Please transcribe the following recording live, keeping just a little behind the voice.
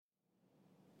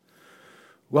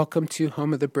Welcome to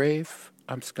Home of the Brave.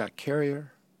 I'm Scott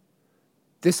Carrier.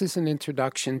 This is an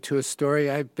introduction to a story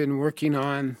I've been working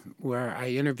on where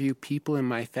I interview people in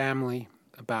my family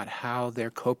about how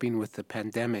they're coping with the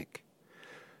pandemic.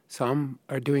 Some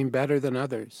are doing better than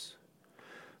others.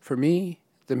 For me,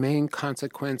 the main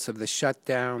consequence of the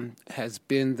shutdown has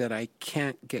been that I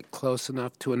can't get close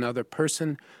enough to another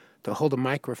person to hold a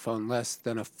microphone less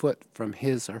than a foot from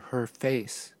his or her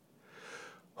face.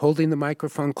 Holding the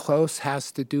microphone close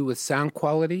has to do with sound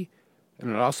quality, and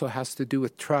it also has to do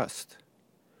with trust.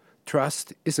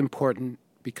 Trust is important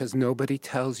because nobody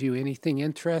tells you anything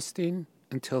interesting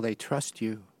until they trust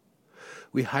you.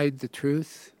 We hide the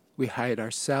truth, we hide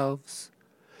ourselves.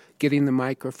 Getting the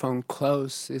microphone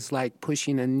close is like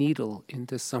pushing a needle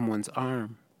into someone's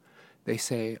arm. They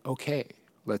say, "Okay,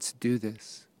 let's do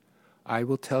this. I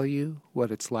will tell you what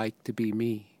it's like to be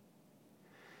me."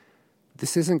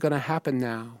 This isn't going to happen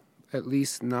now, at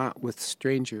least not with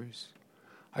strangers.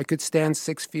 I could stand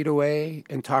 6 feet away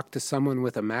and talk to someone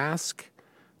with a mask,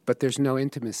 but there's no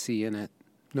intimacy in it,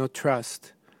 no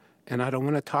trust, and I don't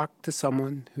want to talk to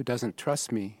someone who doesn't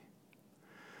trust me.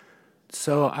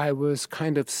 So I was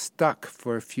kind of stuck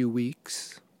for a few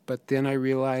weeks, but then I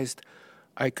realized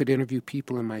I could interview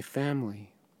people in my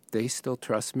family. They still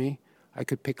trust me. I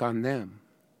could pick on them.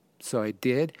 So I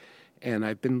did. And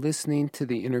I've been listening to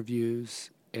the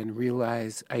interviews and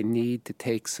realize I need to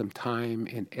take some time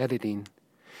in editing.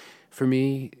 For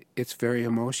me, it's very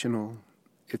emotional.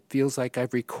 It feels like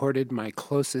I've recorded my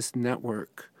closest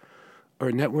network.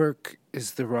 Or network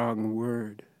is the wrong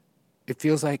word. It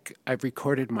feels like I've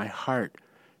recorded my heart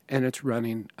and it's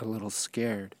running a little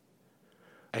scared.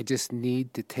 I just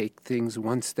need to take things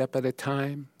one step at a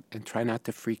time and try not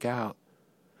to freak out.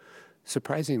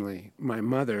 Surprisingly, my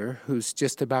mother, who's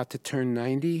just about to turn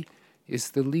 90,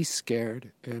 is the least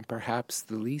scared and perhaps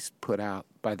the least put out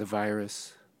by the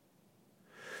virus.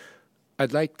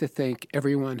 I'd like to thank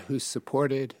everyone who's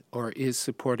supported or is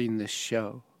supporting this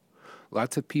show.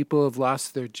 Lots of people have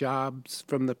lost their jobs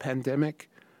from the pandemic,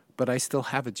 but I still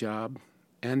have a job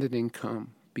and an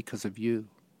income because of you.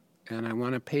 And I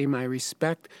want to pay my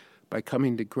respect by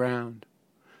coming to ground,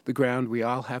 the ground we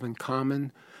all have in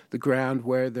common, the ground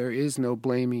where there is no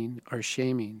blaming or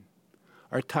shaming.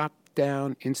 Our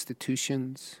top-down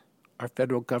institutions, our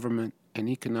federal government and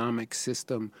economic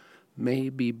system may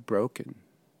be broken,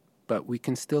 but we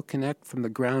can still connect from the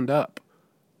ground up,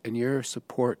 and your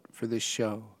support for this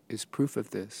show is proof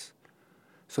of this.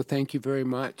 So thank you very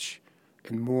much,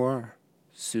 and more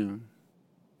soon.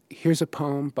 Here's a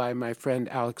poem by my friend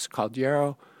Alex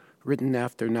Caldiero, written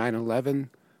after 9/11,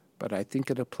 but I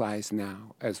think it applies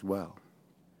now as well.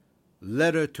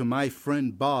 Letter to my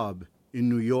friend Bob in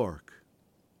New York.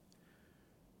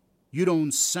 You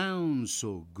don't sound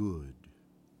so good.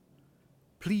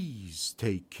 Please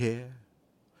take care.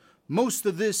 Most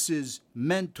of this is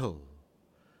mental.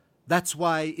 That's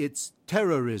why it's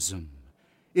terrorism.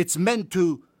 It's meant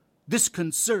to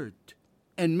disconcert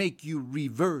and make you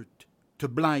revert to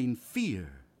blind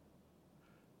fear.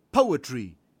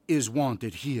 Poetry is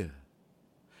wanted here.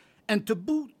 And to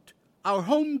boot, our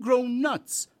homegrown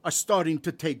nuts are starting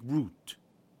to take root.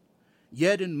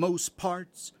 Yet in most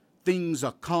parts, things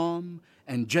are calm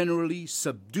and generally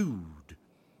subdued.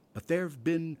 But there've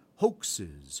been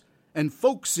hoaxes, and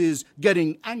folks is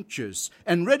getting anxious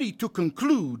and ready to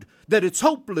conclude that it's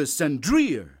hopeless and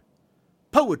drear.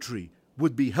 Poetry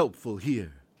would be helpful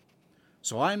here.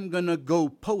 So I'm gonna go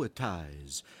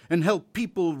poetize and help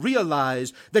people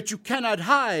realize that you cannot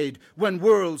hide when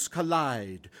worlds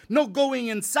collide. No going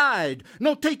inside,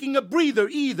 no taking a breather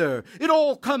either. It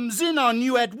all comes in on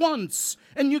you at once.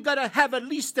 And you gotta have at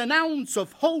least an ounce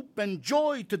of hope and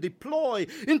joy to deploy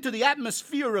into the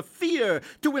atmosphere of fear,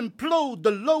 to implode the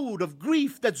load of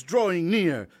grief that's drawing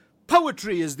near.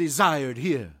 Poetry is desired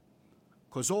here.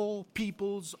 'Cause all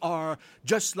peoples are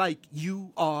just like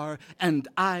you are and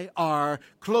I are,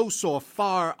 close or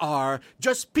far are,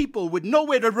 just people with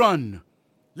nowhere to run.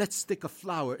 Let's stick a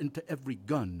flower into every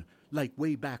gun, like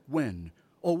way back when.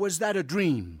 Or was that a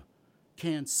dream?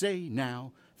 Can't say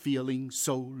now, feeling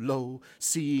so low,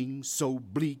 seeing so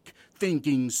bleak,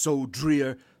 thinking so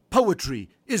drear. Poetry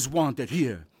is wanted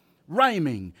here.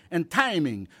 Rhyming and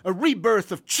timing, a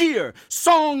rebirth of cheer.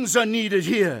 Songs are needed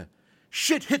here.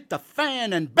 Shit hit the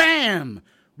fan and bam!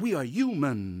 We are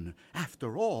human,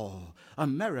 after all.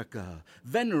 America,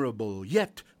 venerable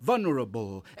yet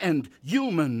vulnerable, and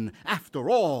human, after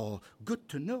all. Good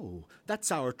to know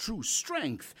that's our true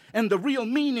strength, and the real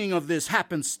meaning of this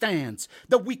happenstance,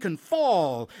 that we can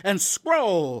fall and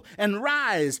scroll and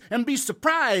rise and be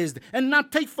surprised and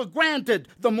not take for granted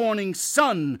the morning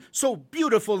sun, so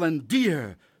beautiful and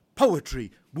dear. Poetry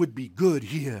would be good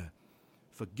here.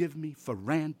 Forgive me for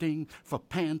ranting, for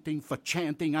panting, for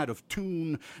chanting out of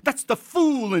tune. That's the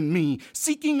fool in me,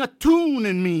 seeking a tune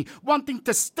in me, wanting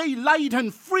to stay light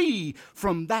and free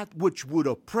from that which would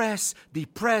oppress,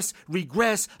 depress,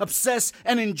 regress, obsess,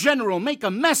 and in general make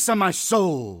a mess of my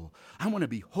soul. I want to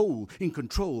be whole, in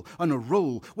control, on a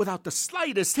roll, without the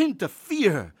slightest hint of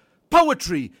fear.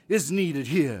 Poetry is needed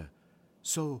here.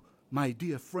 So, my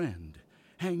dear friend,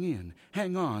 hang in,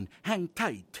 hang on, hang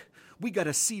tight. We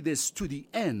gotta see this to the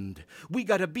end. We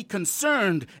gotta be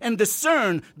concerned and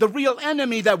discern the real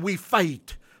enemy that we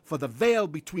fight. For the veil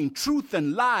between truth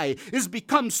and lie is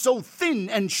become so thin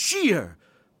and sheer.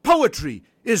 Poetry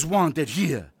is wanted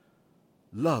here.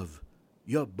 Love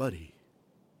your buddy.